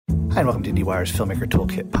Hi, and welcome to IndieWire's Filmmaker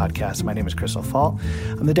Toolkit podcast. My name is Chris O'Falt.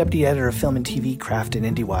 I'm the deputy editor of film and TV craft at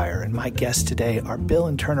IndieWire, and my guests today are Bill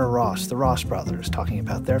and Turner Ross, the Ross brothers, talking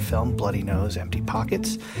about their film Bloody Nose, Empty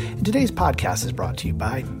Pockets. And today's podcast is brought to you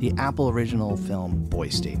by the Apple original film Boy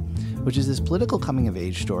State, which is this political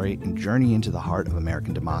coming-of-age story and journey into the heart of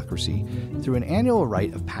American democracy through an annual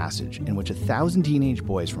rite of passage in which 1,000 teenage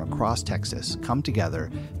boys from across Texas come together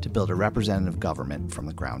to build a representative government from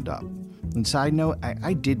the ground up. And side note,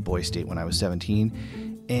 I did Boy State when I was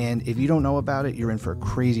 17, and if you don't know about it, you're in for a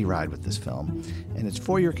crazy ride with this film. And it's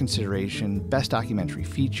for your consideration, Best Documentary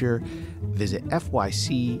Feature. Visit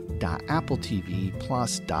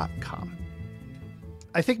fyc.appletvplus.com.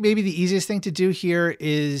 I think maybe the easiest thing to do here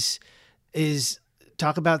is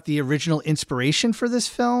talk about the original inspiration for this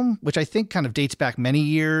film, which I think kind of dates back many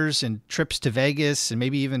years and trips to Vegas and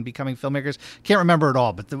maybe even becoming filmmakers. Can't remember it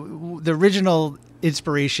all, but the original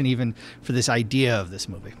inspiration even for this idea of this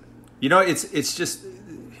movie. You know, it's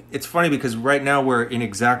funny because right now we're in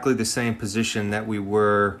exactly the same position that we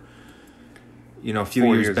were, you know, a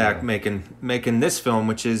few years back ago, making this film,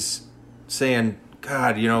 which is saying,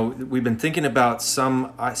 God, you know, we've been thinking about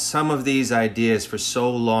some of these ideas for so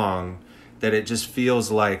long that it just feels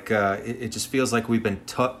like we've been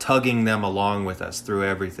tugging them along with us through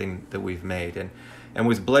everything that we've made. And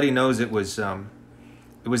with Bloody Nose, it was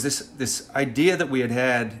this idea that we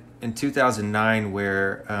had in 2009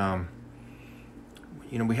 where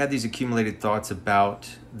you know, we had these accumulated thoughts about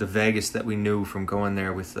the Vegas that we knew from going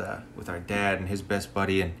there with our dad and his best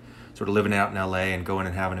buddy and sort of living out in LA and going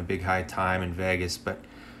and having a big high time in Vegas. But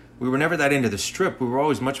we were never that into the Strip. We were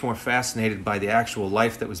always much more fascinated by the actual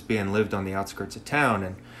life that was being lived on the outskirts of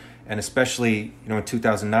town. And especially, you know, in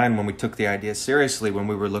 2009 when we took the idea seriously, when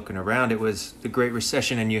we were looking around, it was the Great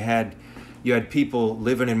Recession, and you had people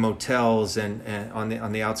living in motels and on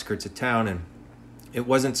the outskirts of town. And it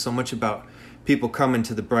wasn't so much about people coming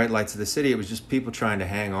to the bright lights of the city. It was just people trying to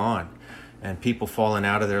hang on, and people falling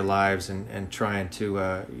out of their lives and trying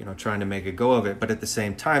to make a go of it. But at the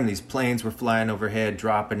same time, these planes were flying overhead,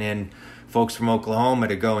 dropping in folks from Oklahoma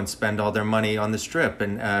to go and spend all their money on the Strip.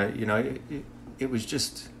 And, you know, it was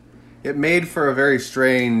just... It made for a very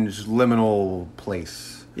strange liminal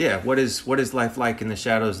place. Yeah, what is life like in the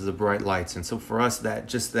shadows of the bright lights? And so for us,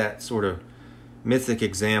 that sort of mythic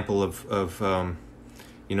example of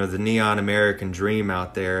you know, the neon American dream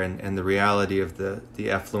out there and the reality of the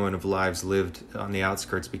effluent of lives lived on the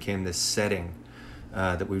outskirts became this setting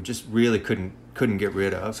that we just really couldn't get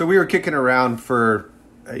rid of. So we were kicking around for,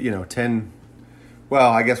 10, well,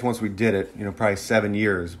 I guess once we did it, you know, probably 7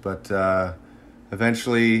 years. But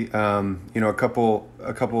eventually, a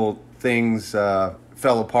couple things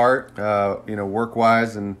fell apart,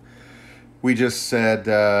 work-wise. And we just said...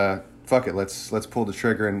 fuck it, let's pull the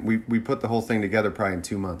trigger, and we put the whole thing together probably in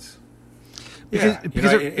 2 months. But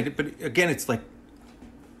again, it's like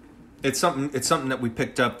it's something that we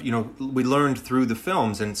picked up. You know, we learned through the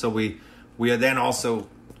films, and so we then also,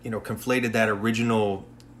 you know, conflated that original,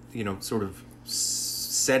 you know, sort of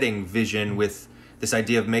setting vision with this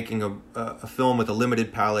idea of making a film with a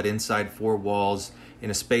limited palette inside four walls in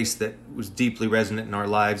a space that was deeply resonant in our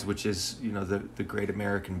lives, which is, you know, the great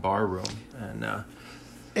American bar room.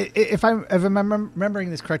 And if I'm remembering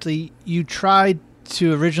this correctly, you tried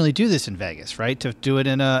to originally do this in Vegas, right? To do it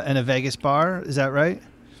in a Vegas bar, is that right?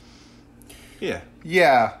 Yeah.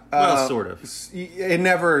 Yeah. Well, sort of. It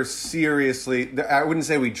never seriously... I wouldn't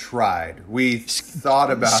say we tried. We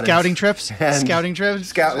thought about scouting it. Trips? Scouting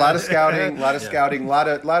trips? A lot of scouting, a lot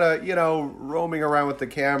of, you know, roaming around with the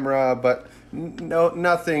camera, but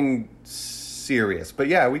nothing serious. But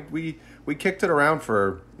yeah, we kicked it around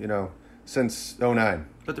for, you know, since 2009.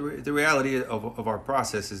 But the reality of our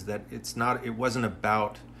process is that it wasn't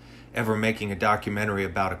about ever making a documentary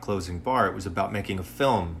about a closing bar. It was about making a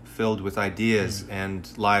film filled with ideas and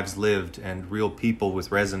lives lived and real people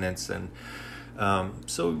with resonance. And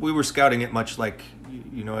so we were scouting it much like,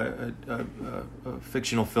 you know, a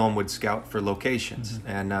fictional film would scout for locations,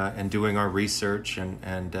 and doing our research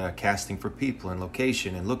and casting for people and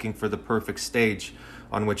location and looking for the perfect stage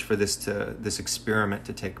on which for this experiment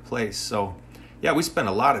to take place. So yeah, we spent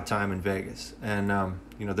a lot of time in Vegas, and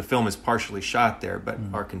you know, the film is partially shot there, but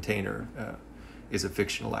our container is a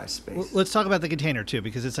fictionalized space. Well, let's talk about the container too,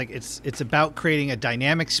 because it's like it's about creating a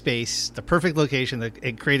dynamic space, the perfect location,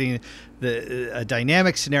 and creating a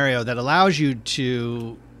dynamic scenario that allows you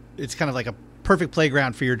to. It's kind of like a perfect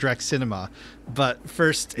playground for your direct cinema, but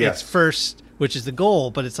first, which is the goal,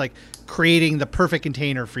 but it's like creating the perfect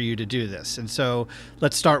container for you to do this. And so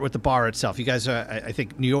let's start with the bar itself. You guys are, I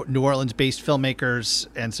think, New Orleans-based filmmakers,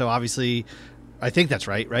 and so obviously I think that's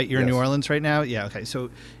right. You're in New Orleans right now? Yeah, okay. So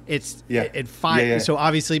it's so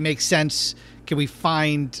obviously makes sense. Can we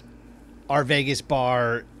find our Vegas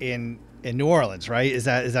bar in New Orleans, right? Is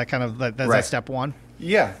that kind of that's that step one?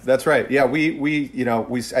 Yeah, that's right. Yeah,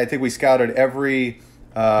 I think we scouted every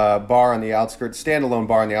bar on the outskirts, standalone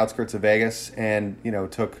bar on the outskirts of Vegas, and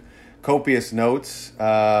took copious notes.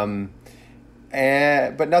 But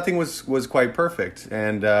nothing was quite perfect,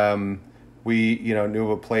 and we knew of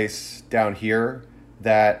a place down here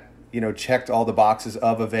that checked all the boxes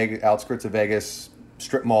of a Vegas outskirts of Vegas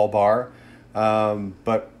strip mall bar,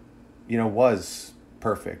 but was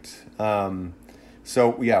perfect. So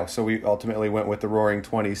we ultimately went with the Roaring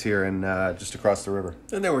 20s here and just across the river.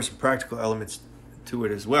 And there were some practical elements to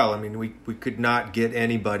it as well. I mean, we could not get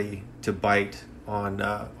anybody to bite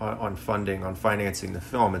on funding, on financing the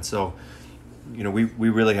film, and so we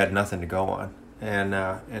really had nothing to go on,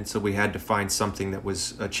 and so we had to find something that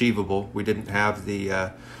was achievable. We didn't have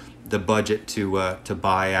the budget to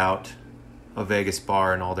buy out a Vegas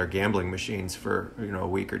bar and all their gambling machines for a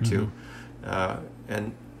week or two,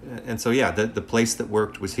 and so the place that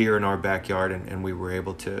worked was here in our backyard, and we were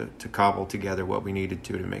able to cobble together what we needed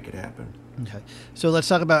to make it happen. Okay, so let's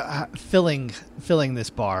talk about filling this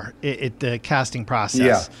bar, the casting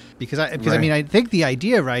process. Yeah. Because I mean, I think the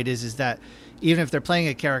idea, right, is that even if they're playing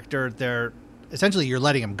a character, they're essentially you're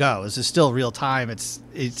letting them go. This is still real time. It's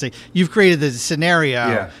like you've created the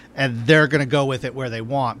scenario, and they're going to go with it where they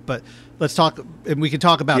want. But let's talk, and we can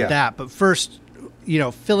talk about that. But first,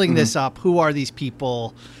 filling this up. Who are these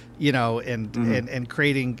people? And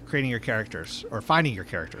creating your characters or finding your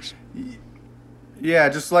characters. Yeah,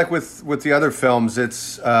 just like with the other films,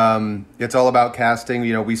 it's all about casting.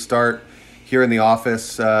 We start here in the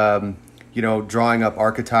office, drawing up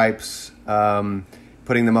archetypes,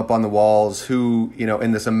 putting them up on the walls. Who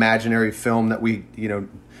in this imaginary film that we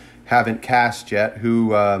haven't cast yet.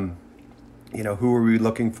 Who are we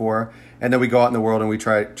looking for? And then we go out in the world and we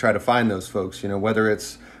try to find those folks. Whether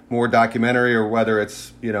it's more documentary or whether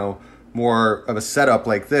it's more of a setup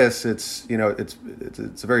like this, it's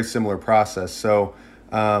a very similar process. So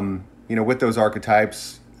with those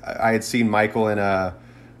archetypes, I had seen Michael in a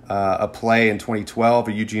play in 2012,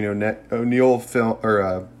 a Eugene O'Neill film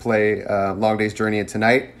or play, Long Day's Journey into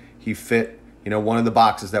Night. He fit one of the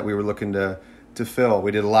boxes that we were looking to fill.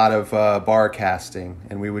 We did a lot of bar casting,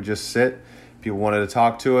 and we would just sit. People wanted to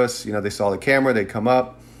talk to us. They saw the camera, they'd come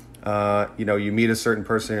up. You meet a certain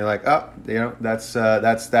person, and you're like, that's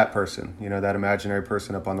that person, that imaginary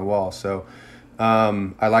person up on the wall. So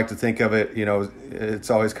I like to think of it,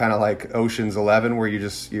 it's always kind of like Ocean's 11, where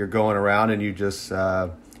you're going around and you just,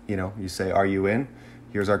 you say, are you in?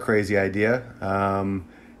 Here's our crazy idea.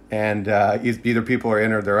 And either people are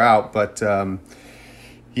in or they're out. But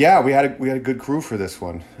we had a good crew for this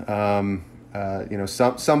one.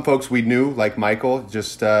 Some folks we knew, like Michael,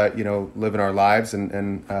 just living our lives,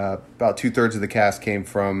 and about 2/3 of the cast came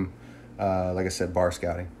from, like I said, bar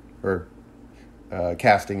scouting or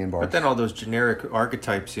casting in bars. But then all those generic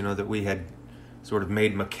archetypes, that we had sort of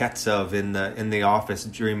made maquettes of in the office,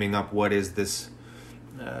 dreaming up what is this,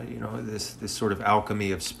 this sort of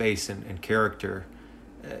alchemy of space and character.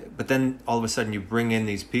 But then all of a sudden you bring in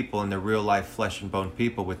these people, and they're real life flesh and bone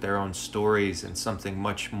people with their own stories and something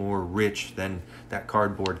much more rich than that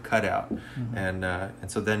cardboard cutout. And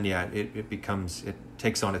so then it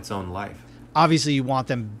takes on its own life. Obviously you want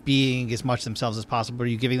them being as much themselves as possible. Are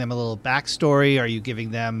you giving them a little backstory? Are you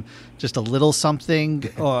giving them just a little something,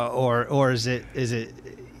 or is it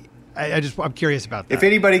I'm curious about that. If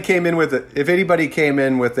anybody came in with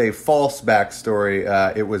a false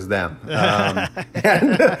backstory, it was them.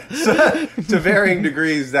 And so, to varying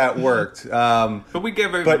degrees, that worked. But we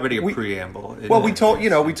gave everybody a preamble. We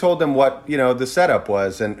told them what the setup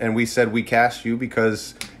was, and we said we cast you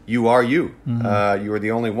because you are you. You are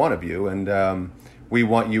the only one of you, and we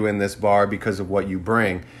want you in this bar because of what you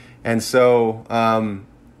bring. And so,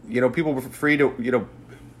 people were free to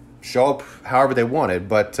show up however they wanted,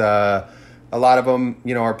 but a lot of them,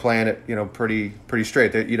 are playing it, pretty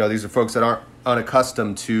straight. These are folks that aren't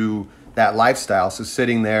unaccustomed to that lifestyle. So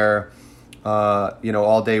sitting there,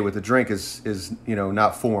 all day with a drink is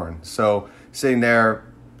not foreign. So sitting there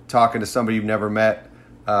talking to somebody you've never met,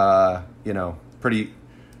 pretty,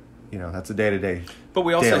 that's a day-to-day. But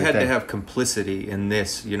we also had to have complicity in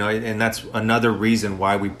this, and that's another reason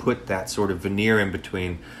why we put that sort of veneer in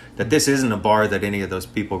between, that this isn't a bar that any of those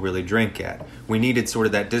people really drink at. We needed sort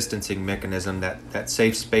of that distancing mechanism, that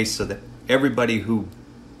safe space, so that everybody who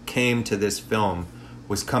came to this film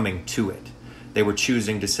was coming to it. They were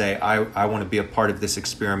choosing to say, I want to be a part of this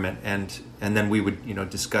experiment, and then we would,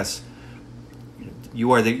 discuss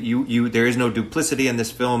you are there is no duplicity in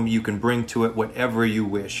this film. You can bring to it whatever you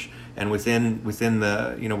wish, and within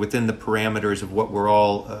the parameters of what we're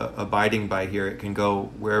all abiding by here, it can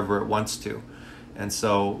go wherever it wants to. And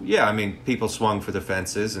so, yeah, I mean, people swung for the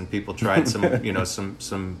fences, and people tried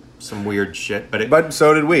some weird shit, but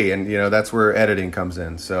so did we, and that's where editing comes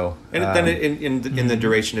in. So, and then in the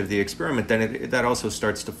duration of the experiment, then that also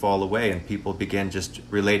starts to fall away, and people begin just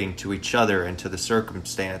relating to each other and to the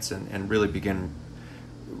circumstance, and really begin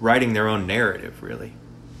writing their own narrative. Really,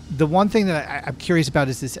 the one thing that I'm curious about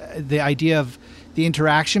is the idea of the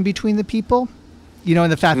interaction between the people,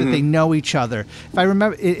 and the fact that they know each other. If I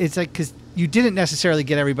remember, it's like because you didn't necessarily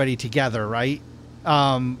get everybody together, right?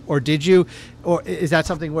 Or did you? Or is that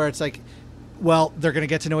something where it's like, well, they're going to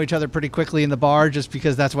get to know each other pretty quickly in the bar just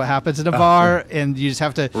because that's what happens in a bar, and you just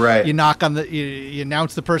have to, you knock on you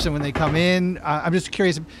announce the person when they come in. I'm just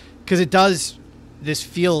curious because this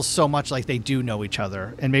feels so much like they do know each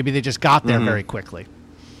other, and maybe they just got there very quickly.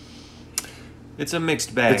 It's a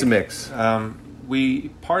mixed bag. It's a mix.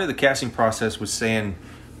 Part of the casting process was saying,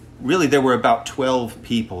 really, there were about 12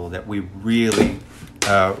 people that we really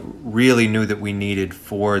knew that we needed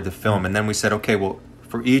for the film. And then we said, okay, well,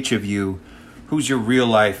 for each of you, who's your real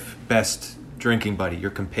life best drinking buddy,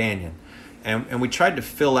 your companion? And we tried to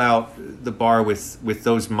fill out the bar with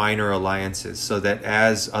those minor alliances, so that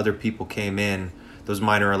as other people came in, those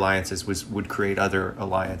minor alliances would create other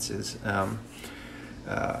alliances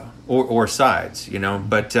or sides,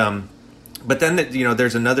 But then,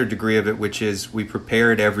 there's another degree of it, which is we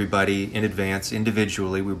prepared everybody in advance,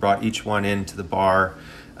 individually. We brought each one into the bar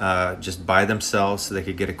just by themselves, so they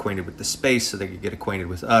could get acquainted with the space, so they could get acquainted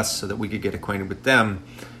with us, so that we could get acquainted with them,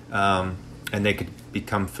 and they could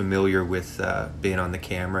become familiar with being on the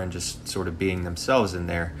camera and just sort of being themselves in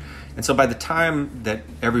there. And so by the time that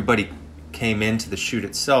everybody came into the shoot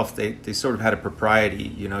itself, they sort of had a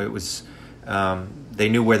propriety. It was... they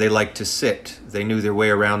knew where they liked to sit. They knew their way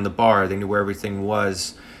around the bar. They knew where everything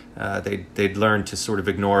was. They'd learned to sort of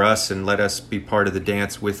ignore us and let us be part of the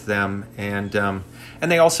dance with them. And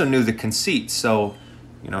they also knew the conceit. So,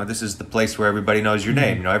 this is the place where everybody knows your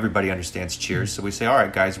name. Everybody understands Cheers. So we say, all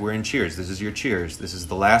right, guys, we're in Cheers. This is your Cheers. This is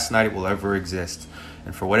the last night it will ever exist.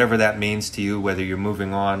 And for whatever that means to you, whether you're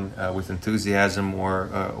moving on with enthusiasm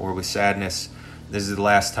or with sadness, this is the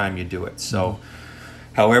last time you do it. So...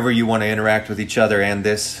 however you want to interact with each other and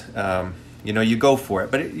this, you go for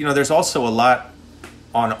it. But, there's also a lot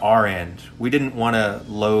on our end. We didn't want to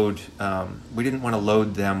load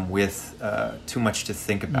them with too much to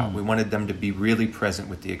think about. We wanted them to be really present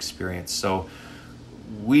with the experience. So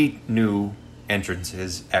we knew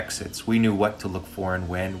entrances, exits. We knew what to look for and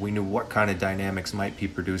when. We knew what kind of dynamics might be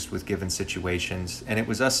produced with given situations. And it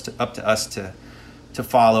was up to us to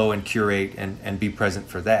follow and curate and be present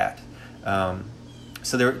for that.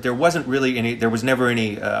 So there wasn't really any. There was never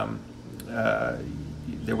any.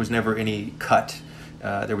 There was never any cut.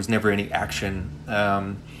 There was never any action,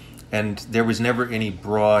 and there was never any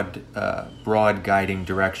broad guiding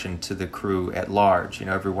direction to the crew at large.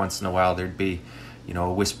 Every once in a while there'd be,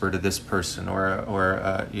 a whisper to this person or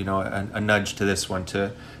a nudge to this one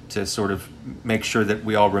to sort of make sure that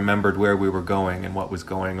we all remembered where we were going and what was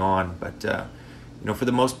going on, but. For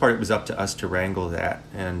the most part, it was up to us to wrangle that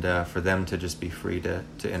and for them to just be free to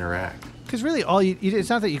interact. Because really, it's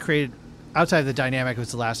not that you created, outside of the dynamic, it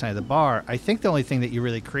was the last night of the bar. I think the only thing that you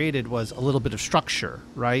really created was a little bit of structure,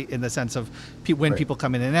 right? In the sense of when people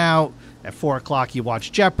come in and out, at 4 o'clock you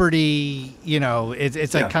watch Jeopardy,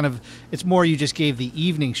 it's like kind of, it's more you just gave the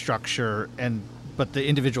evening structure, but the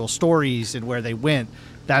individual stories and where they went,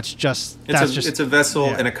 it's a vessel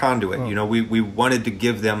and a conduit. We wanted to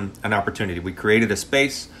give them an opportunity. We created a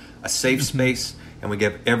space, a safe space, and we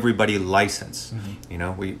gave everybody license.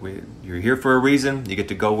 You're here for a reason. You get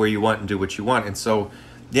to go where you want and do what you want. And so,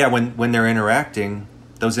 when they're interacting,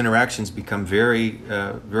 those interactions become very,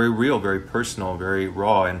 very real, very personal, very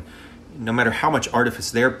raw. And no matter how much artifice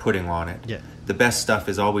they're putting on it, the best stuff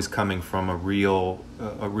is always coming from a real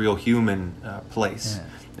human place. Yeah.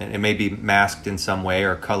 And it may be masked in some way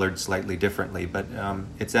or colored slightly differently, but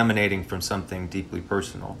it's emanating from something deeply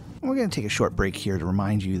personal. We're going to take a short break here to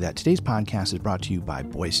remind you that today's podcast is brought to you by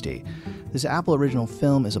Boy State. This Apple original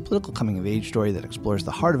film is a political coming-of-age story that explores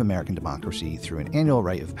the heart of American democracy through an annual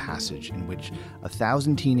rite of passage in which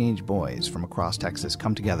 1,000 teenage boys from across Texas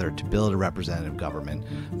come together to build a representative government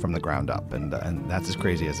from the ground up. And that's as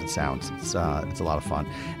crazy as it sounds. It's a lot of fun.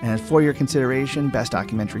 And for your consideration, Best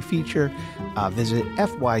Documentary Feature, visit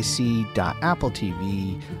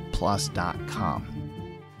fyc.appletvplus.com.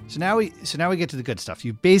 So now we get to the good stuff.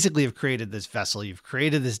 You basically have created this vessel. You've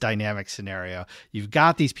created this dynamic scenario. You've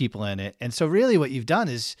got these people in it. And so really what you've done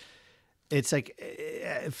is it's like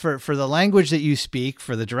for the language that you speak,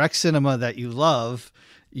 for the direct cinema that you love,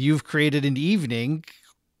 you've created an evening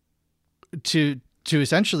to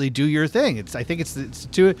essentially do your thing. It's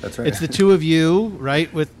the two of you,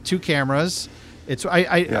 right, with two cameras.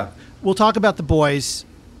 We'll talk about the boys,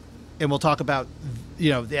 and we'll talk about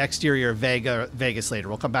the exterior of Vegas later.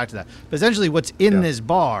 We'll come back to that. But essentially, what's in this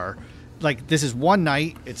bar, like this is one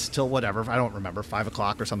night. It's till whatever, I don't remember, 5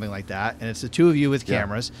 o'clock or something like that, and it's the two of you with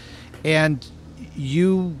cameras, and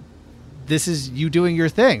this is you doing your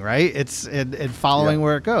thing, right? It's and following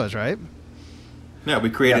where it goes, right? Yeah, we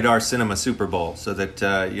created our cinema Super Bowl so that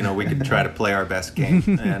we could try to play our best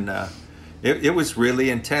game, and it was really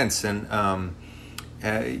intense. And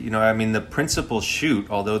the principal shoot,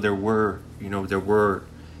 although there were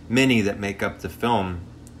many that make up the film,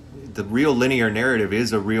 the real linear narrative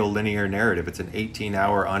is a real linear narrative. It's an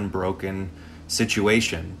 18-hour unbroken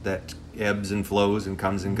situation that ebbs and flows and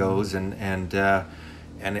comes and goes, and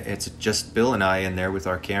it's just Bill and I in there with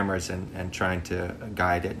our cameras and trying to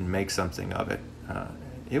guide it and make something of it.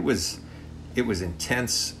 It was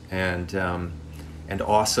intense and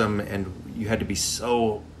awesome, and you had to be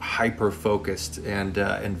so hyper focused and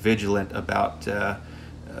vigilant about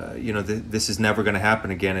this is never going to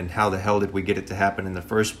happen again, and how the hell did we get it to happen in the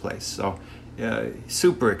first place? So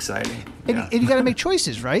super exciting. And you got to make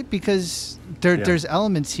choices, right? Because there's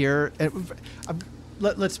elements here.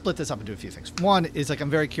 Let's split this up into a few things. One is I'm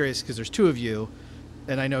very curious because there's two of you,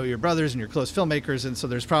 and I know you're brothers and you're close filmmakers, and so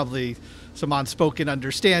there's probably some unspoken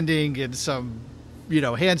understanding and some,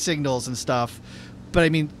 hand signals and stuff. But I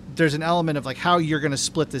mean, there's an element of how you're going to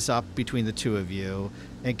split this up between the two of you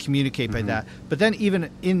and communicate by that. But then even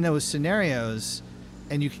in those scenarios,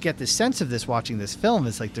 and you could get the sense of this watching this film,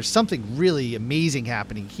 is there's something really amazing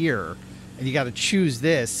happening here, and you got to choose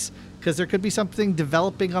this because there could be something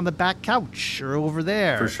developing on the back couch or over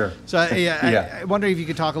there. For sure. So I wonder if you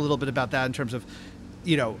could talk a little bit about that in terms of,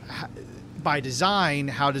 by design,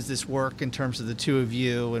 how does this work in terms of the two of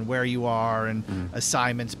you and where you are and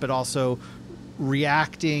assignments, but also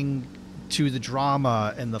reacting to the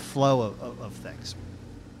drama and the flow of things.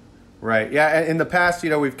 Right. Yeah. In the past,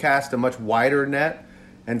 we've cast a much wider net.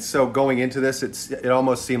 And so going into this, it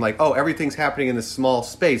almost seemed like, everything's happening in this small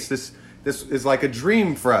space. This is like a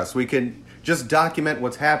dream for us. We can just document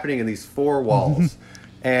what's happening in these four walls.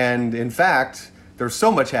 And in fact, there's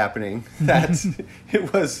so much happening that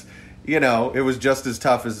it was just as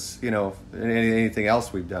tough as, anything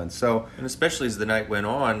else we've done. So, and especially as the night went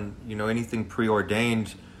on, anything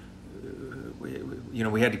preordained,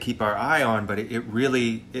 we had to keep our eye on, but it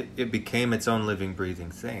really became its own living,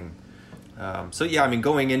 breathing thing.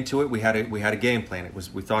 Going into it, we had a game plan.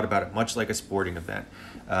 We thought about it much like a sporting event.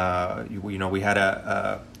 We had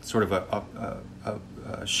a sort of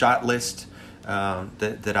a shot list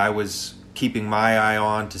that I was keeping my eye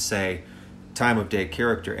on to say time of day,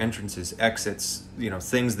 character, entrances, exits,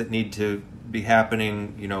 things that need to be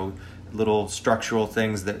happening, little structural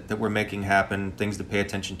things that we're making happen, things to pay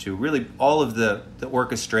attention to. Really, all of the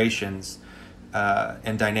orchestrations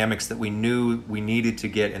and dynamics that we knew we needed to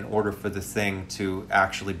get in order for the thing to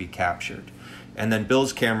actually be captured. And then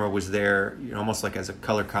Bill's camera was there, almost like as a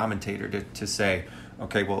color commentator to say,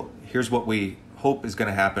 okay, well, here's what we hope is going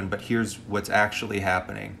to happen, but here's what's actually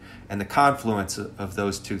happening. And the confluence of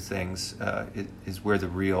those two things is where the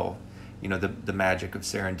real, the magic of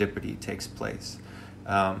serendipity takes place.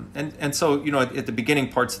 And so, at the beginning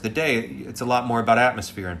parts of the day, it's a lot more about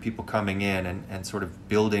atmosphere and people coming in and sort of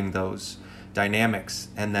building those dynamics.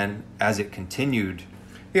 And then as it continued...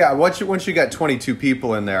 Yeah, once you got 22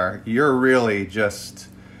 people in there, you're really just...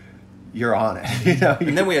 You're on it,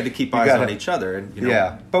 And then we had to keep eyes on each other. And,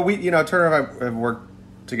 Yeah, but we, Turner and I have worked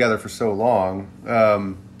together for so long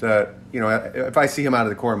that, if I see him out of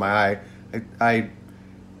the corner of my eye, I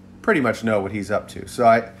pretty much know what he's up to. So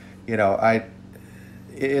I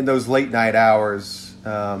in those late night hours,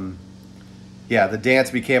 the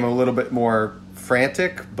dance became a little bit more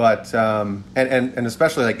frantic, but and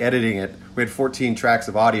especially editing it. We had 14 tracks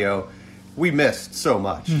of audio. We missed so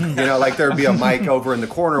much, there'd be a mic over in the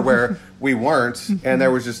corner where we weren't, and there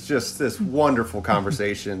was just this wonderful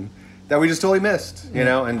conversation that we just totally missed,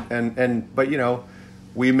 but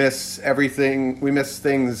we miss everything. We miss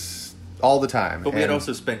things all the time. But we had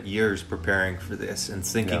also spent years preparing for this and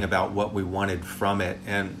thinking about what we wanted from it,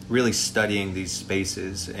 and really studying these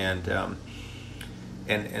spaces and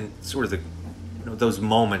sort of the those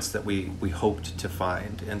moments that we hoped to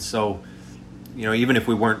find. And so, even if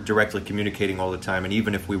we weren't directly communicating all the time, and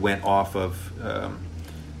even if we went off of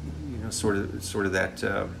sort of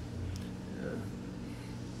that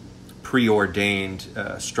preordained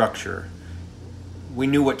structure, we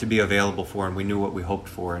knew what to be available for, and we knew what we hoped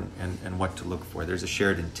for, and what to look for. There's a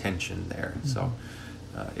shared intention there, so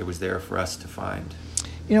it was there for us to find.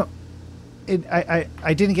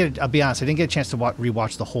 I didn't get. I'll be honest. I didn't get a chance to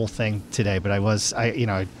rewatch the whole thing today, but I watched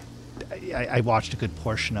a good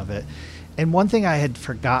portion of it. And one thing I had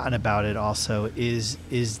forgotten about it also is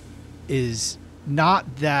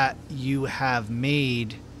not that you have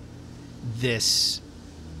made this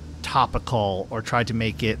topical or tried to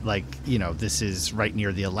make it like, this is right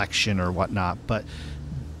near the election or whatnot, but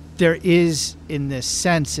there is, in this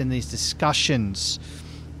sense, in these discussions,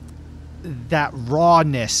 that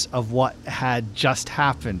rawness of what had just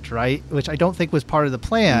happened, right? Which I don't think was part of the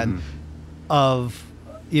plan of,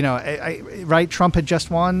 right? Trump had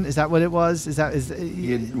just won. Is that what it was?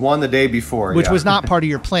 He had won the day before, which was not part of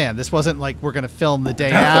your plan. This wasn't like we're going to film the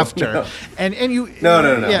day after. No. And you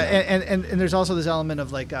no. Yeah, and there's also this element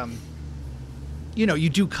of like you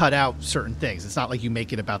do cut out certain things. It's not like you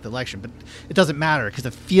make it about the election, but it doesn't matter because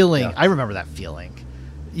the feeling. Yeah. I remember that feeling.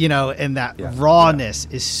 And that rawness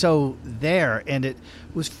is so there. And it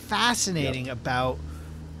was fascinating about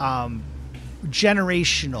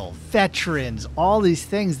generational veterans, all these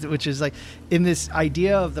things, which is like in this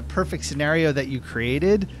idea of the perfect scenario that you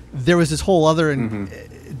created, there was this whole other, in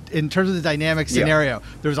terms of the dynamic scenario,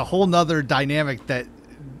 there was a whole nother dynamic that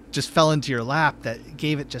just fell into your lap that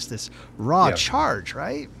gave it just this raw charge,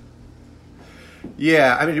 right?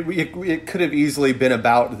 Yeah, I mean, it could have easily been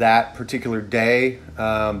about that particular day,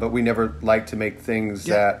 but we never like to make things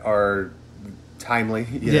that are timely,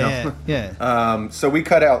 you know? Yeah. So we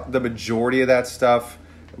cut out the majority of that stuff.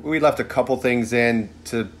 We left a couple things in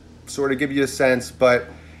to sort of give you a sense, but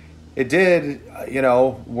it did,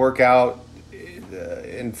 work out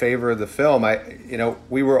in favor of the film.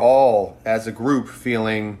 We were all, as a group,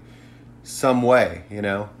 feeling some way,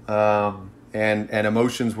 and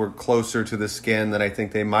emotions were closer to the skin than I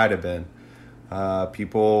think they might have been.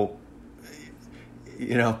 People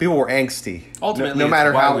were angsty. Ultimately, no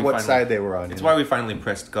matter what side they were on. It's why we finally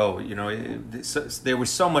pressed go. There was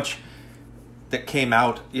so much that came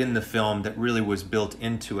out in the film that really was built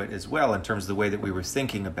into it as well, in terms of the way that we were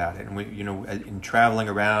thinking about it. And we, in traveling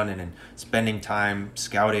around and in spending time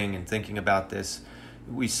scouting and thinking about this,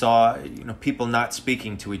 we saw, people not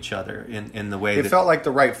speaking to each other in the way it felt like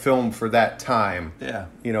the right film for that time. Yeah.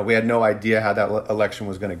 We had no idea how that election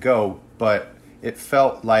was going to go, but it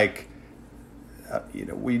felt like,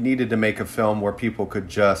 we needed to make a film where people could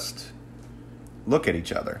just look at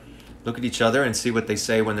each other. Look at each other and see what they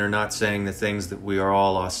say when they're not saying the things that we are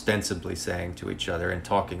all ostensibly saying to each other and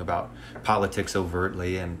talking about politics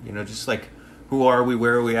overtly. And, just like, who are we,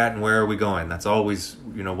 where are we at, and where are we going? That's always,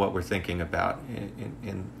 what we're thinking about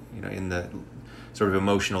in the sort of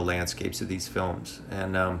emotional landscapes of these films.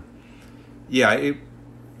 And,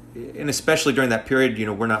 and especially during that period,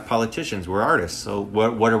 we're not politicians, we're artists. So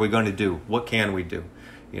what are we going to do? What can we do,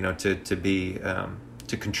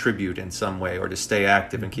 to contribute in some way, or to stay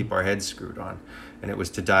active and keep our heads screwed on? And it was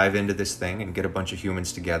to dive into this thing and get a bunch of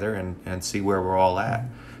humans together and see where we're all at.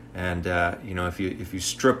 And, if you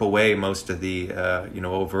strip away most of the,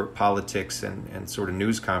 overt politics and sort of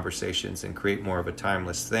news conversations and create more of a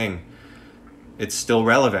timeless thing, it's still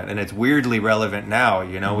relevant. And it's weirdly relevant now,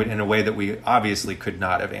 in a way that we obviously could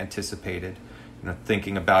not have anticipated.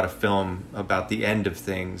 Thinking about a film about the end of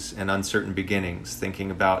things and uncertain beginnings, thinking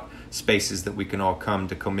about spaces that we can all come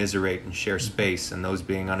to commiserate and share space, and those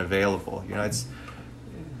being unavailable.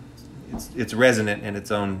 It's resonant in its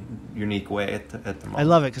own unique way at the moment. I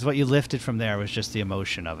love it because what you lifted from there was just the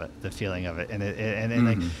emotion of it, the feeling of it,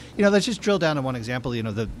 and let's just drill down to one example.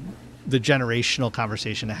 The generational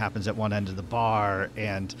conversation that happens at one end of the bar,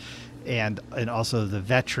 and also the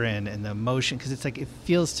veteran and the emotion, because it's like it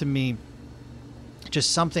feels to me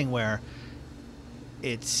just something where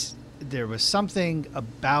there was something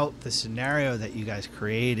about the scenario that you guys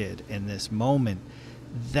created in this moment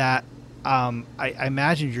that I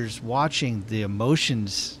imagine you're just watching the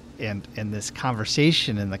emotions and this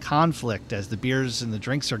conversation and the conflict as the beers and the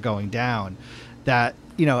drinks are going down, that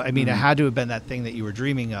it had to have been that thing that you were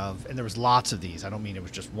dreaming of. And there was lots of these. I don't mean it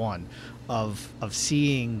was just one of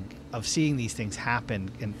seeing these things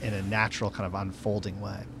happen in a natural kind of unfolding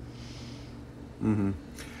way. Mm-hmm.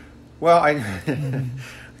 Well, I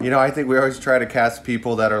think we always try to cast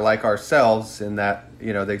people that are like ourselves, in that,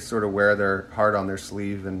 they sort of wear their heart on their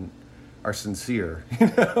sleeve and are sincere.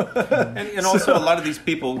 And also, a lot of these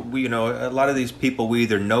people, we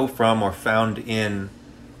either know from or found in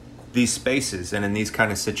these spaces and in these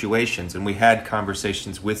kind of situations, and we had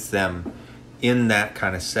conversations with them in that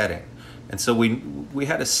kind of setting. And so we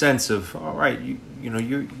had a sense of, all right,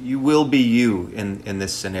 you will be you in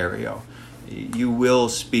this scenario. You will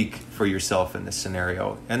speak for yourself in this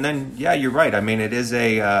scenario. And then, yeah, you're right. I mean, it is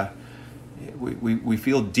we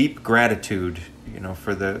feel deep gratitude,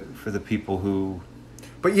 for the people who.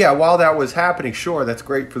 But yeah, while that was happening, sure, that's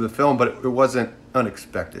great for the film, but it wasn't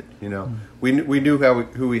unexpected. We knew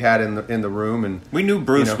who we had in the room, and we knew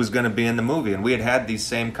Bruce was going to be in the movie, and we had these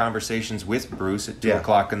same conversations with Bruce at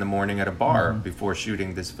 2:00 in the morning at a bar before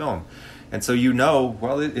shooting this film, and so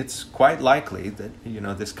well, it's quite likely that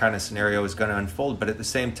this kind of scenario is going to unfold. But at the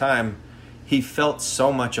same time, he felt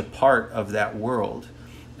so much a part of that world,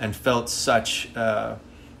 and felt such a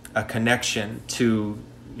connection to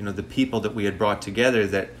the people that we had brought together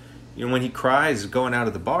that. When he cries going out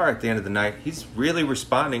of the bar at the end of the night, he's really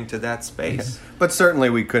responding to that space. Yeah. But certainly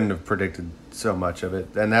we couldn't have predicted so much of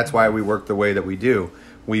it, and that's why we work the way that we do.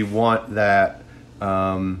 We want that,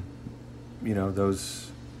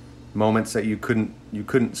 those moments that you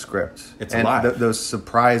couldn't script. It's alive. Those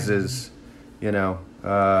surprises,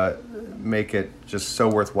 make it just so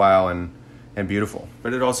worthwhile and beautiful.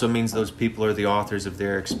 But it also means those people are the authors of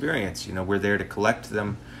their experience. We're there to collect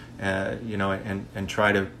them. And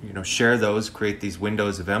try to share those, create these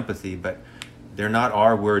windows of empathy, but they're not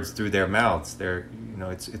our words through their mouths. They're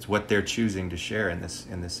it's what they're choosing to share in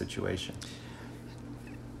this situation.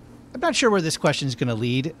 I'm not sure where this question is going to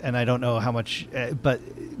lead, and I don't know how much, but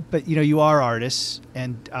you are artists,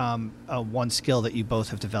 and one skill that you both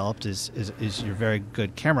have developed is you're very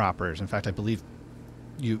good camera operators. In fact, I believe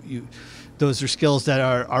you those are skills that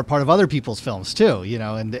are part of other people's films too.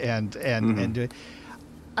 And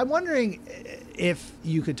I'm wondering if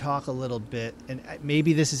you could talk a little bit, and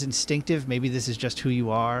maybe this is instinctive, maybe this is just who you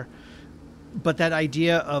are, but that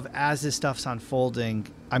idea of as this stuff's unfolding,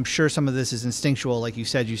 I'm sure some of this is instinctual. Like you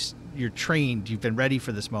said, you're trained, you've been ready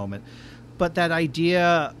for this moment. But that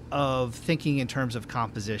idea of thinking in terms of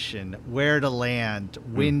composition, where to land,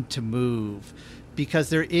 when to move, because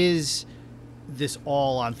there is this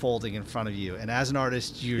all unfolding in front of you. And as an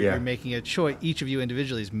artist, you're making a choice. Each of you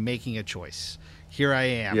individually is making a choice. Here I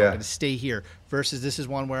am. I'm going to stay here. Versus this is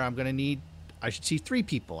one where I'm going to I should see 3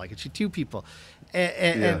 people. I could see 2 people.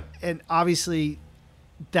 And obviously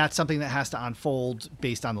that's something that has to unfold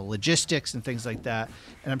based on the logistics and things like that.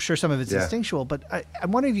 And I'm sure some of it's instinctual, but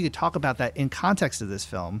I'm wondering if you could talk about that in context of this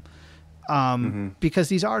film. Because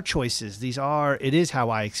these are choices. It is how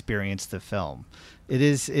I experience the film. It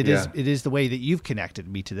is the way that you've connected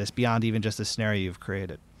me to this beyond even just the scenario you've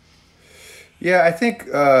created. Yeah, I think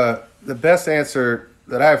the best answer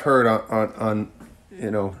that I've heard on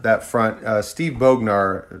that front, Steve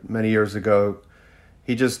Bognar many years ago,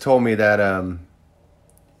 he just told me that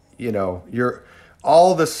you're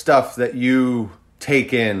all the stuff that you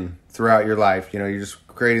take in throughout your life. You're just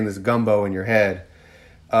creating this gumbo in your head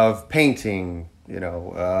of painting,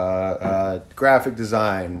 graphic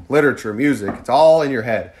design, literature, music. It's all in your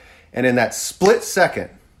head, and in that split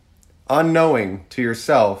second, unknowing to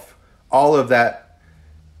yourself, all of that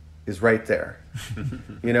is right there.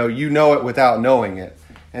 You know it without knowing it.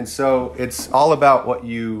 And so it's all about what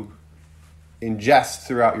you ingest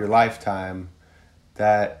throughout your lifetime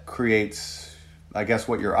that creates, I guess,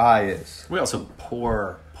 what your eye is. We also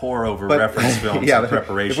pour over reference films in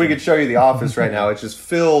preparation. If we could show you The Office right now, it's just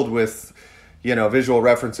filled with, visual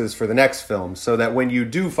references for the next film, so that when you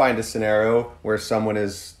do find a scenario where someone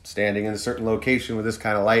is standing in a certain location with this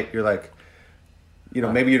kind of light, you're like,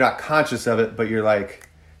 maybe you're not conscious of it, but you're like,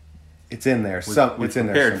 it's in there. It's in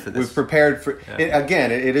there. We've prepared for it.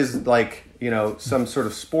 Again, it is like, some sort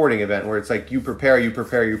of sporting event where it's like you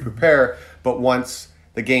prepare. But once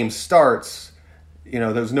the game starts,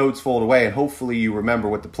 those notes fold away, and hopefully you remember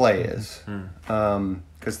what the play is.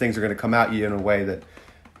 Because things are going to come at you in a way that,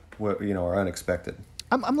 are unexpected.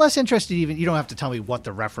 I'm less interested even, you don't have to tell me what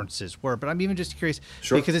the references were, but I'm even just curious,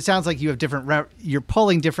 because it sounds like you have different, you're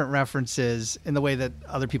pulling different references in the way that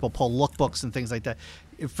other people pull lookbooks and things like that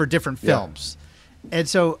for different films. And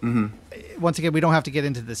so, once again, we don't have to get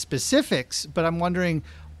into the specifics, but I'm wondering,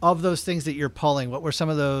 of those things that you're pulling, what are some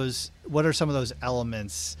of those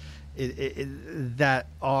elements that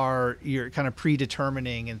you're kind of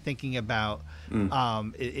predetermining and thinking about?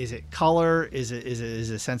 Is it color? Is it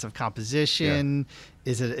a sense of composition?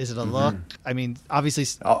 Is it a look? I mean, obviously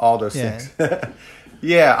all those things. Let's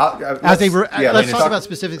talk about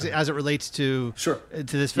specifics as it relates to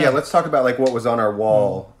this film. Yeah, let's talk about like what was on our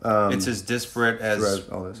wall. It's as disparate as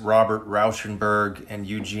Robert Rauschenberg and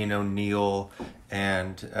Eugene O'Neill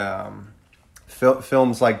and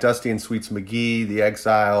films like Dusty and Sweets McGee, The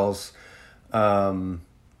Exiles.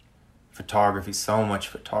 Photography, so much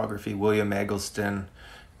photography. William Eggleston,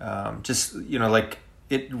 just, like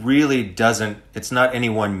it really doesn't, it's not any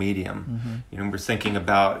one medium. We're thinking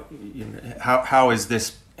about, how is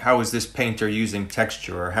this painter using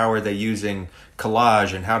texture, or how are they using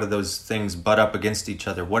collage, and how do those things butt up against each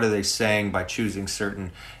other? What are they saying by choosing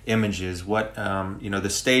certain images? What, the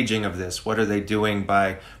staging of this, what are they doing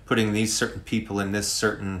by putting these certain people in this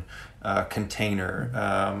certain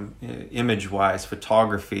container, image-wise,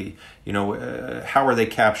 photography, how are they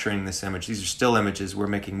capturing this image? These are still images, we're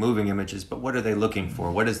making moving images, but what are they looking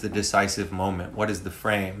for? What is the decisive moment? What is the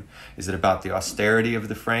frame? Is it about the austerity of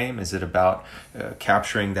the frame? Is it about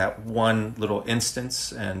capturing that one little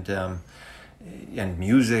instance and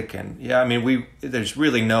music? And there's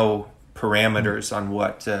really no parameters on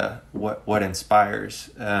what inspires.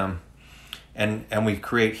 And we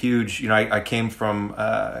create huge, I came from,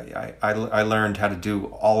 I learned how to do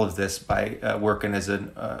all of this by working as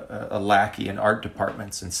a lackey in art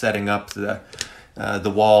departments and setting up the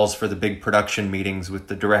walls for the big production meetings with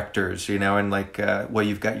the directors, and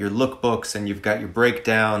you've got your lookbooks and you've got your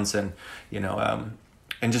breakdowns and,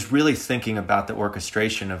 and just really thinking about the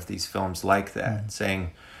orchestration of these films like that,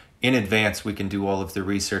 saying, in advance, we can do all of the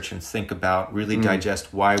research and think about, really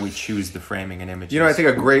digest why we choose the framing and images. I think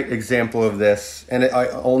a great example of this, and I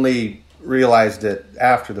only realized it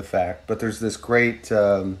after the fact, but there's this great,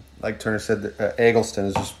 like Turner said, Eggleston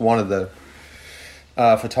is just one of the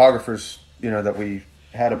photographers, that we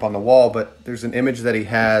had up on the wall, but there's an image that he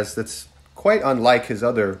has that's quite unlike his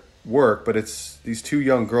other work, but it's these two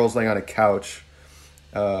young girls laying on a couch.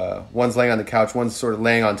 One's laying on the couch, one's sort of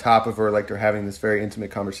laying on top of her like they're having this very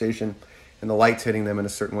intimate conversation, and the light's hitting them in a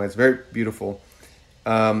certain way. It's very beautiful.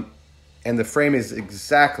 And the frame is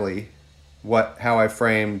exactly how I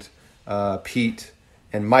framed Pete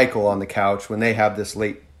and Michael on the couch when they have this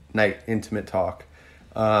late night intimate talk.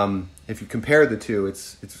 If you compare the two,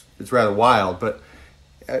 it's rather wild, but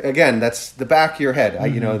again, that's the back of your head.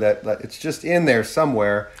 That it's just in there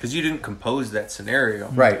somewhere. Because you didn't compose that scenario.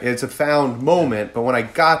 Right. It's a found moment, but when I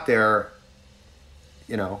got there,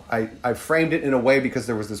 I framed it in a way because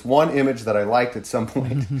there was this one image that I liked at some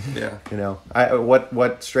point. Yeah.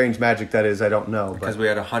 What strange magic that is, I don't know. Because we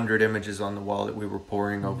had 100 images on the wall that we were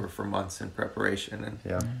poring over for months in preparation. And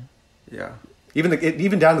yeah.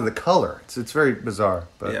 Even down to the color. It's very bizarre.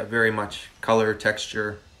 But yeah, very much color,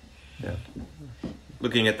 texture. Yeah.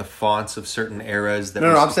 Looking at the fonts of certain eras.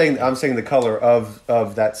 I'm saying the color of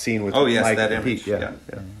that scene with Mike that and image. Pete. Yeah.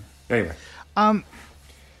 Anyway,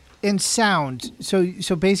 in sound,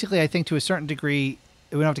 so basically, I think to a certain degree,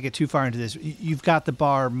 we don't have to get too far into this. You've got the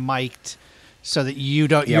bar mic'd so that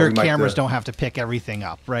your cameras don't have to pick everything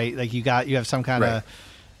up, right? Like you have some kind of.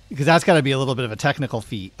 Because that's got to be a little bit of a technical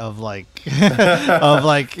feat of where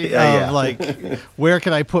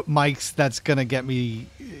can I put mics that's going to get me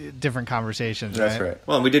different conversations, right? That's right.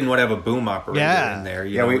 Well, and we didn't want to have a boom operator in there.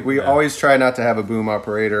 We always try not to have a boom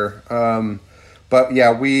operator. But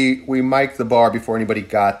yeah, we mic'd the bar before anybody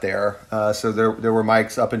got there. So there were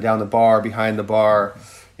mics up and down the bar, behind the bar,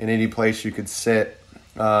 in any place you could sit.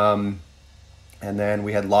 And then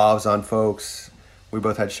we had lavs on folks. We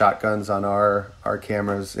both had shotguns on our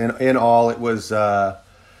cameras. In all, it was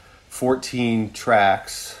 14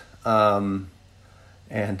 tracks. And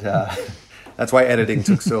that's why editing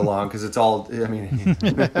took so long, because it's all, it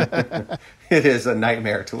is a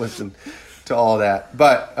nightmare to listen to all that.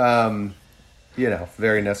 But,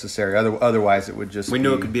 very necessary. Otherwise, it would just We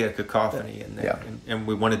knew it could be a cacophony in there. Yeah. And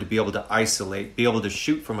we wanted to be able to be able to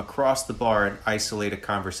shoot from across the bar and isolate a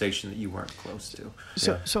conversation that you weren't close to.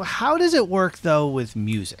 So how does it work, though, with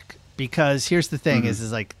music? Because here's the thing, is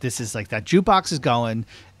this is like that jukebox is going,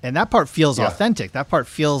 and that part feels authentic. That part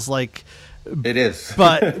feels like... It is.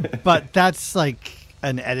 but that's like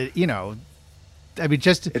an edit,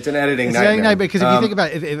 it's an editing nightmare. Because if you think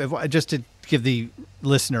about it, if just to give the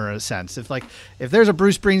listener a sense, if there's a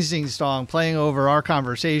Bruce Springsteen song playing over our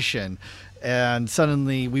conversation, and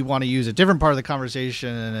suddenly we want to use a different part of the conversation,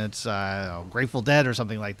 and it's Grateful Dead or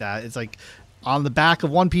something like that, it's like on the back of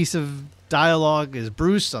one piece of dialogue is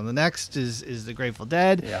Bruce, on the next is the Grateful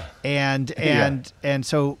Dead, and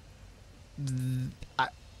so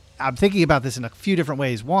I'm thinking about this in a few different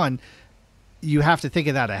ways. One, you have to think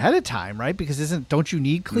of that ahead of time, right? Because don't you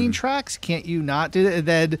need clean tracks? Can't you not do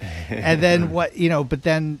that? And then what, but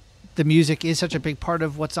then the music is such a big part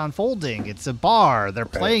of what's unfolding. It's a bar, they're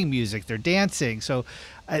playing music, they're dancing. So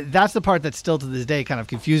that's the part that still to this day kind of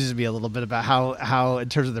confuses me a little bit about how in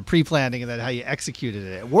terms of the pre-planning and then how you executed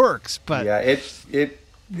it. It works, but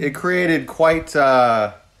it created quite,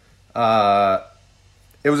 it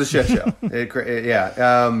was a shit show.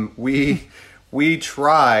 we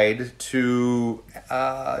tried to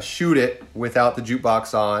shoot it without the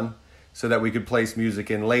jukebox on, so that we could place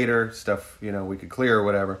music in later, stuff we could clear or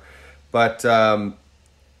whatever. But about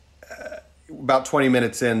 20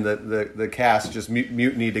 minutes in, the cast just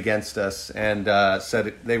mutinied against us and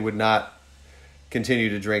said they would not continue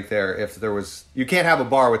to drink there if there was. You can't have a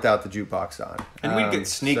bar without the jukebox on. And we'd get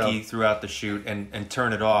sneaky throughout the shoot and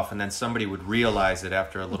turn it off, and then somebody would realize it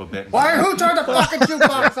after a little bit. Who turned the fucking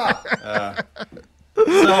jukebox off?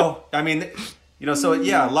 So I mean, so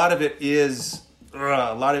yeah, a lot of it is.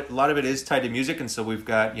 A lot of it is tied to music, and so we've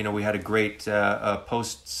got we had a great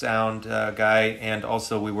post sound guy, and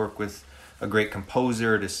also we work with a great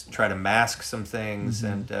composer to try to mask some things.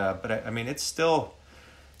 And but I mean, it's still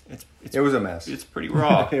it was a mess. It's pretty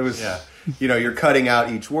raw. It was you're cutting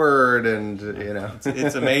out each word, and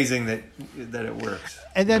it's amazing that it works.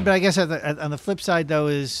 And then, but I guess on the flip side though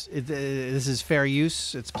this is fair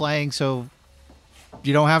use. It's playing, so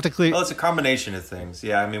you don't have to clear. Well, it's a combination of things.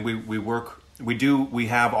 Yeah, I mean, we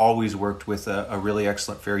have always worked with a really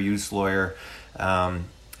excellent fair use lawyer,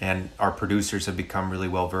 and our producers have become really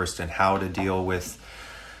well versed in how to deal with,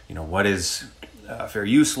 what is fair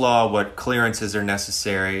use law, what clearances are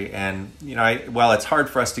necessary, and while it's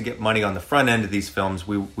hard for us to get money on the front end of these films,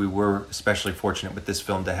 we were especially fortunate with this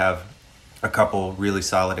film to have a couple really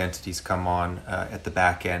solid entities come on at the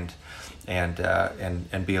back end, and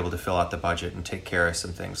be able to fill out the budget and take care of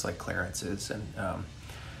some things like clearances and.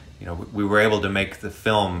 We were able to make the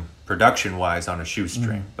film production-wise on a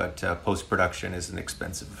shoestring, but post-production is an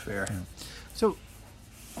expensive affair. Yeah. So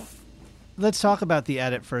let's talk about the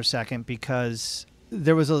edit for a second, because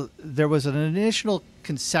there was an initial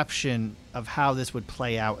conception of how this would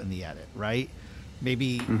play out in the edit, right?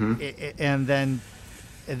 Maybe, and then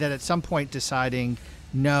at some point deciding,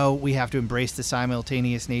 no, we have to embrace the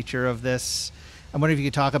simultaneous nature of this. I wonder if you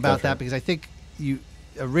could talk about that, because I think you.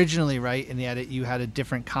 Originally, right, in the edit, you had a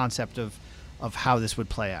different concept of how this would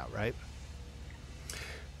play out, right?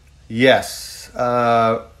 Yes.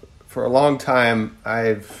 For a long time,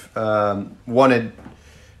 I've wanted.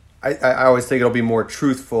 I always think it'll be more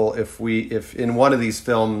truthful if in one of these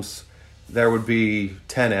films there would be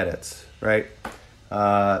 10 edits, right?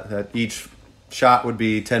 That each shot would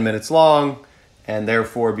be 10 minutes long, and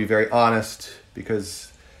therefore be very honest,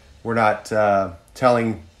 because we're not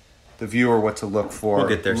telling the viewer what to look for. We'll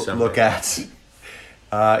get there someday. Look at.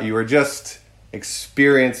 You are just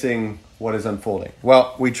experiencing what is unfolding.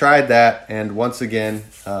 Well, we tried that, and once again,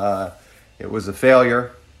 it was a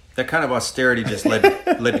failure. That kind of austerity just led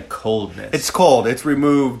to coldness. It's cold. It's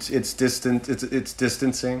removed. It's distant. It's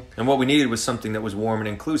distancing. And what we needed was something that was warm and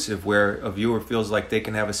inclusive, where a viewer feels like they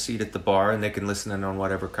can have a seat at the bar and they can listen in on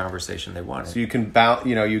whatever conversation they want. So you can bounce.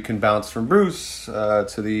 You can bounce from Bruce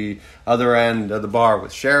to the other end of the bar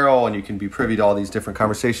with Cheryl, and you can be privy to all these different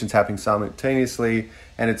conversations happening simultaneously,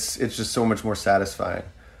 and it's just so much more satisfying.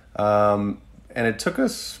 And it took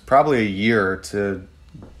us probably a year to,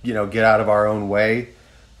 get out of our own way.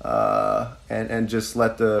 And just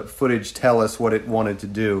let the footage tell us what it wanted to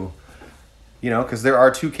do, because there are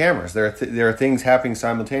two cameras. There are things happening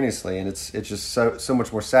simultaneously, and it's just so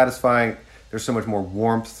much more satisfying. There's so much more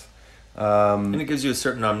warmth, and it gives you a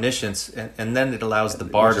certain omniscience, and then it allows the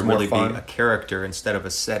bar to really be a character instead of a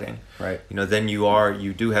setting. Right. Then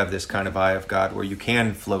you do have this kind of eye of God where you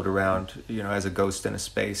can float around, as a ghost in a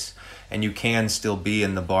space, and you can still be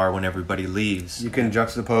in the bar when everybody leaves. You can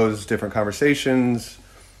juxtapose different conversations.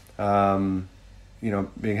 Being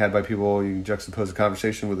had by people, you can juxtapose a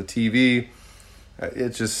conversation with a TV.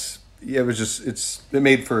 It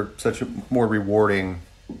made for such a more rewarding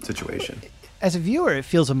situation. As a viewer, it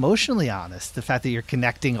feels emotionally honest. The fact that you're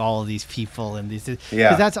connecting all of these people and these,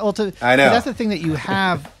 yeah, that's ultimately, I know that's the thing that you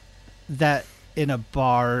have that in a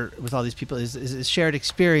bar with all these people is shared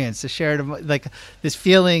experience, a shared this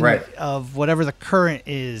feeling of whatever the current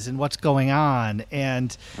is and what's going on,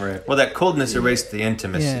 and well, that coldness erased the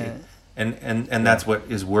intimacy. Yeah. And that's what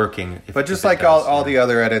is working. But just like all the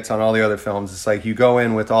other edits on all the other films, it's like you go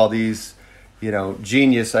in with all these,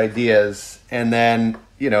 genius ideas, and then,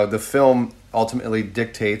 the film ultimately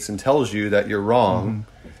dictates and tells you that you're wrong,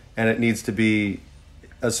 and it needs to be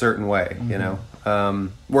a certain way,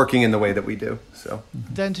 working in the way that we do. So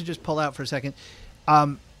then to just pull out for a second,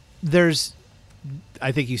 there's,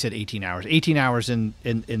 I think you said 18 hours in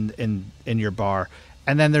your bar.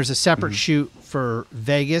 And then there's a separate shoot for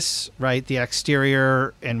Vegas, right? The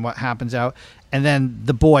exterior and what happens out. And then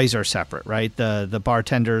the boys are separate, right? The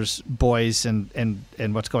bartenders, boys, and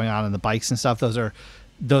what's going on in the bikes and stuff. Those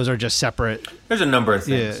are just separate. There's a number of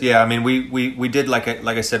things. Yeah, I mean, we did like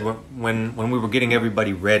I said, when we were getting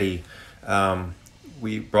everybody ready,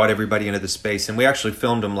 we brought everybody into the space, and we actually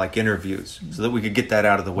filmed them like interviews so that we could get that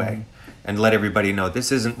out of the way and let everybody know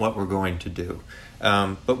this isn't what we're going to do.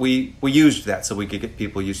 But we used that so we could get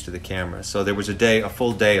people used to the camera. So there was a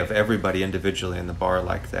full day of everybody individually in the bar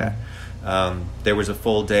like that. There was a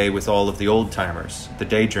full day with all of the old timers, the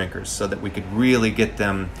day drinkers, so that we could really get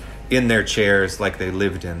them in their chairs like they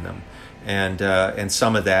lived in them. And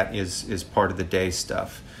some of that is part of the day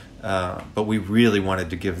stuff. But we really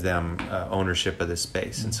wanted to give them ownership of the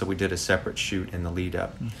space. And so we did a separate shoot in the lead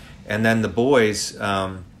up. And then the boys,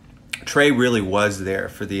 Trey really was there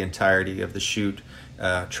for the entirety of the shoot.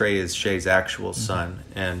 Trey is Shay's actual son,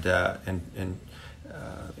 and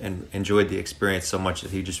enjoyed the experience so much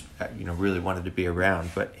that he just really wanted to be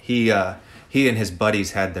around. But he and his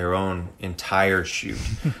buddies had their own entire shoot,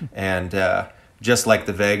 and just like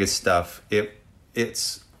the Vegas stuff,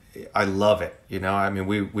 it's I love it. I mean,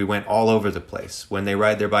 we went all over the place. When they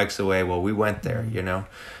ride their bikes away, well, we went there.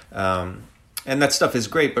 And that stuff is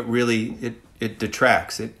great, but really it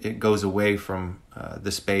detracts. It goes away from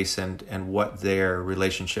the space and what their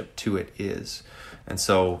relationship to it is. And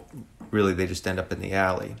so really they just end up in the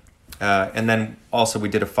alley. And then also we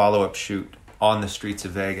did a follow-up shoot on the streets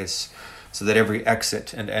of Vegas so that every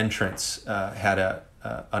exit and entrance had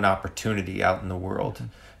an opportunity out in the world.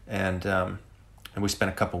 And we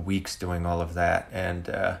spent a couple weeks doing all of that. And,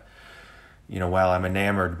 while I'm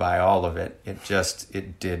enamored by all of it,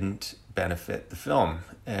 it didn't benefit the film.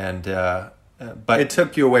 And but it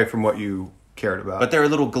took you away from what you cared about. But there are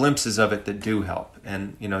little glimpses of it that do help,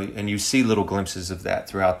 and you see little glimpses of that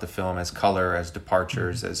throughout the film, as color, as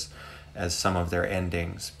departures, as some of their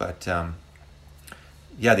endings. But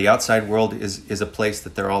the outside world is a place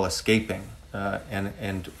that they're all escaping,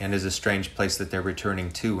 and is a strange place that they're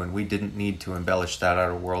returning to. And we didn't need to embellish that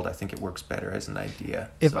outer world. I think it works better as an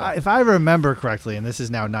idea. If I remember correctly, and this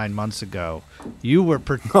is now 9 months ago, you were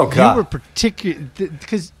particular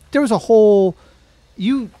because there was a whole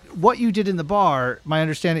what you did in the bar. My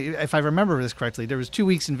understanding, if I remember this correctly, there was 2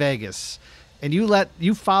 weeks in Vegas, and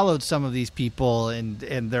you followed some of these people and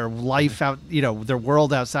their life out, their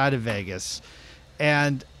world outside of Vegas.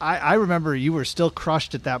 And I remember you were still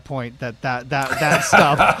crushed at that point that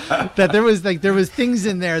stuff that there was things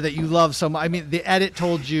in there that you loved so much. I mean, the edit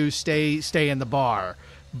told you stay in the bar,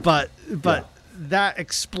 but that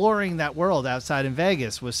exploring that world outside in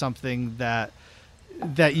Vegas was something that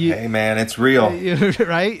you, hey man, it's real.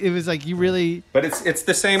 Right? It was like you really. But it's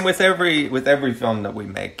the same with every film that we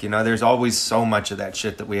make. There's always so much of that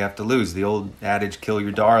shit that we have to lose. The old adage, "Kill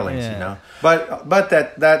your darlings." Yeah. But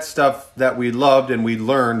that stuff that we loved and we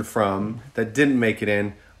learned from that didn't make it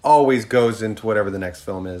in always goes into whatever the next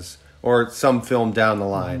film is, or some film down the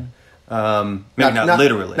line. Maybe not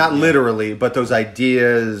literally. Not literally, but those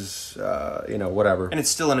ideas, whatever. And it's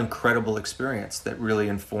still an incredible experience that really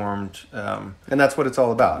informed. And that's what it's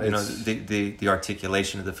all about. The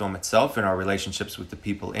articulation of the film itself and our relationships with the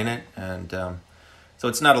people in it. And so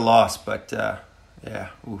it's not a loss, but I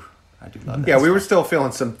do love that. Yeah, we were still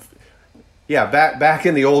feeling some. Yeah, back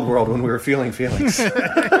in the old world when we were feeling feelings. Do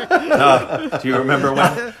you remember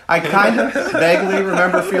when? I kind of vaguely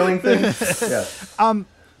remember feeling things. Yeah.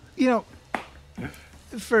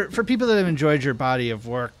 For people that have enjoyed your body of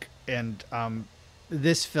work, and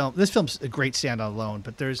this film's a great standalone,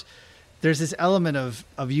 but there's this element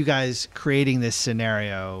of you guys creating this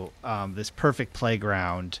scenario, this perfect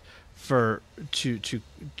playground to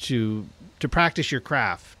practice your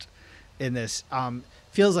craft in this.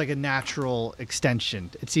 Feels like a natural extension.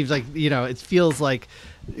 It seems like it feels like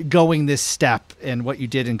going this step, and what you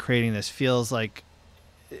did in creating this feels like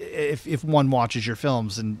if one watches your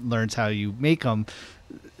films and learns how you make them,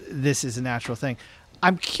 this is a natural thing.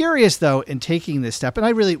 I'm curious though, in taking this step,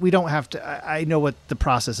 and we don't have to. I know what the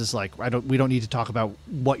process is like. We don't need to talk about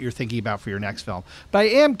what you're thinking about for your next film, but I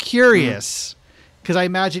am curious because I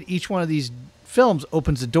imagine each one of these films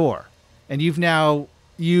opens a door, and you've now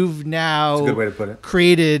That's a good way to put it.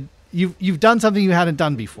 Created. You've done something you hadn't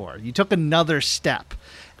done before. You took another step,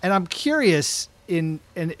 and I'm curious. And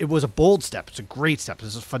it was a bold step. It's a great step.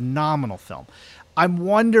 It's a phenomenal film. I'm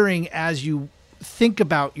wondering, as you think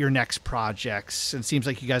about your next projects, and it seems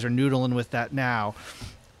like you guys are noodling with that now,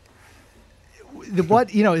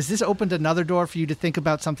 is this opened another door for you to think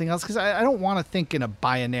about something else? Because I don't want to think in a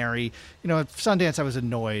binary. At Sundance I was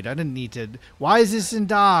annoyed. I didn't need to. Why is this in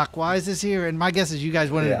doc? Why is this here? And my guess is you guys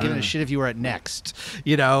wouldn't have given a shit if you were at Next.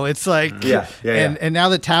 It's like and now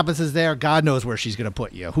that Tabitha's there, God knows where she's going to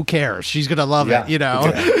put you. Who cares? She's going to love it.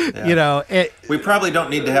 We probably don't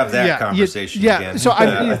need to have that conversation again. So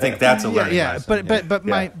I think that's a learning lesson.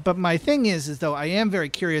 But my thing is though I am very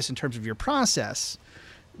curious in terms of your process.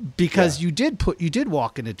 because you did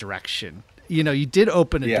walk in a direction. You know, you did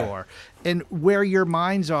open a door, and where your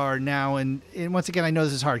minds are now. And once again, I know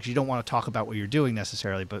this is hard because you don't want to talk about what you're doing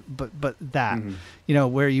necessarily, but that, you know,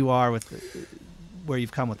 where you are with where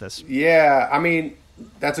you've come with this. Yeah. I mean,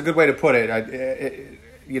 that's a good way to put it.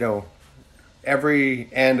 You know, every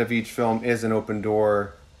end of each film is an open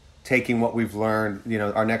door, taking what we've learned. You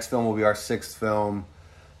know, our next film will be our 6th film.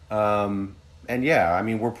 And yeah, I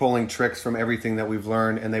mean, we're pulling tricks from everything that we've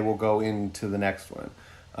learned, and they will go into the next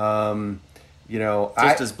one. You know,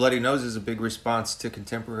 just as Bloody Nose is a big response to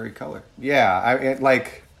contemporary color. Yeah,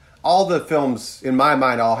 like all the films in my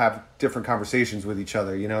mind all have different conversations with each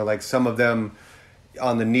other. You know, like some of them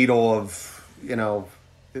on the needle of, you know,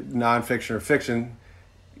 nonfiction or fiction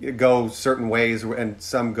go certain ways, and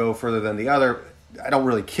some go further than the other. I don't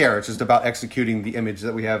really care. It's just about executing the image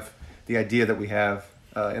that we have, the idea that we have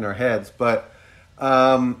in our heads. But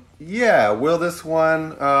yeah, will this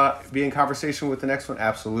one be in conversation with the next one?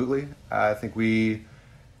 Absolutely. I think we,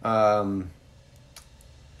 you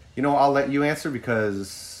know, I'll let you answer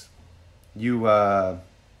because I'm going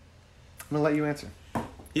to let you answer.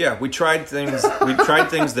 Yeah, we tried things that we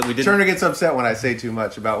didn't. Turner gets upset when I say too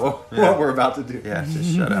much about what we're about to do. Yeah,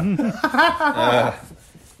 just shut up.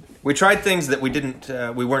 We tried things that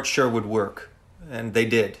we weren't sure would work, and they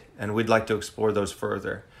did, and we'd like to explore those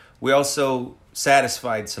further. We also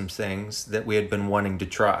satisfied some things that we had been wanting to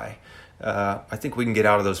try. I think we can get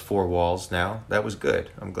out of those 4 walls now. That was good.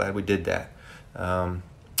 I'm glad we did that.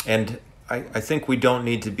 And I think we don't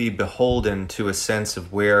need to be beholden to a sense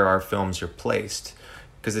of where our films are placed,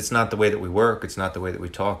 because it's not the way that we work. It's not the way that we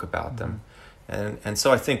talk about them. And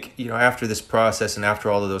so I think, you know, after this process and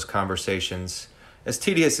after all of those conversations, as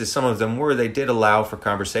tedious as some of them were, they did allow for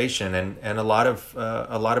conversation and a lot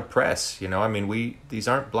of press. You know, I mean, these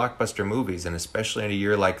aren't blockbuster movies, and especially in a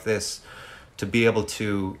year like this, to be able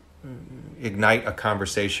to ignite a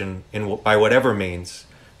conversation by whatever means,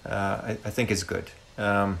 I think is good.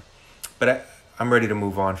 But I'm ready to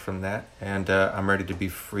move on from that, and I'm ready to be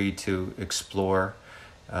free to explore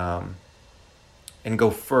and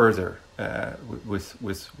go further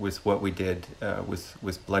with what we did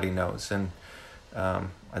with Bloody Nose. And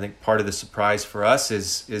I think part of the surprise for us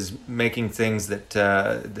is making things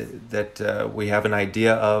that we have an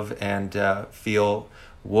idea of and feel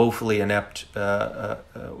woefully inept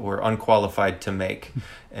or unqualified to make,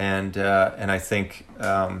 and I think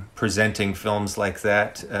presenting films like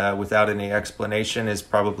that without any explanation is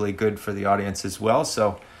probably good for the audience as well.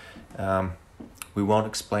 So we won't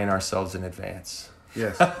explain ourselves in advance.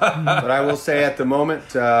 Yes, but I will say at the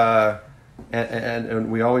moment.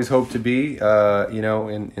 And we always hope to be, you know,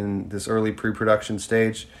 in this early pre-production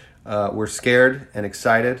stage, we're scared and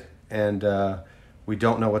excited, and we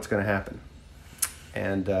don't know what's going to happen.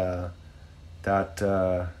 And I'm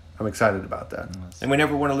excited about that. And we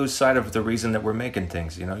never want to lose sight of the reason that we're making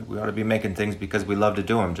things. You know, we ought to be making things because we love to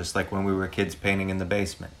do them, just like when we were kids painting in the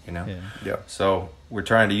basement, you know? Yeah. So we're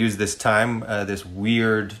trying to use this time, this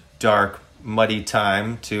weird, dark, muddy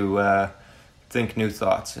time to... think new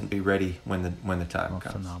thoughts and be ready when the time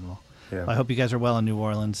comes. Phenomenal. Yeah. Well, I hope you guys are well in New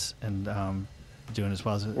Orleans and doing as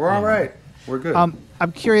well as we're all right. We're good.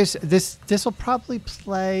 I'm curious. This will probably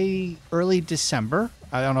play early December.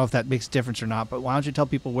 I don't know if that makes a difference or not, but why don't you tell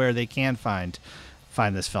people where they can find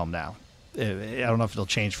this film now? I don't know if it'll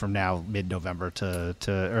change from now mid-November to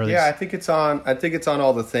early. Yeah, I think it's on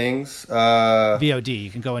all the things. VOD.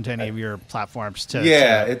 You can go into any of your platforms to.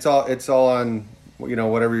 Yeah, it's all on. You know,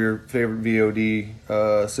 whatever your favorite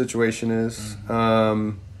VOD situation is.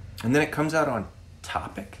 And then it comes out on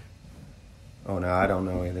Topic? Oh, no, I don't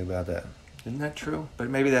know anything about that. Isn't that true?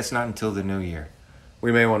 But maybe that's not until the new year.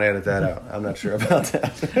 We may want to edit that out. I'm not sure about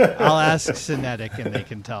that. I'll ask Cinetic and they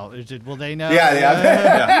can tell. Will they know?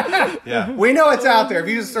 Yeah. We know it's out there. If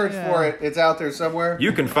you just search for it, it's out there somewhere.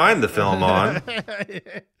 You can find the film on.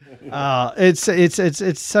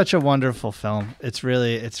 It's such a wonderful film. It's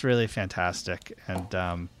really fantastic,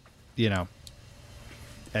 and you know,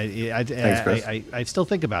 Thanks, Chris. I still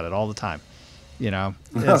think about it all the time. You know,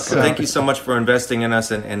 thank you so much for investing in us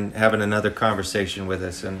and having another conversation with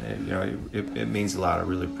us, and you know, it means a lot. I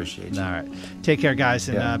really appreciate you. All right, take care, guys,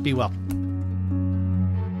 and be well.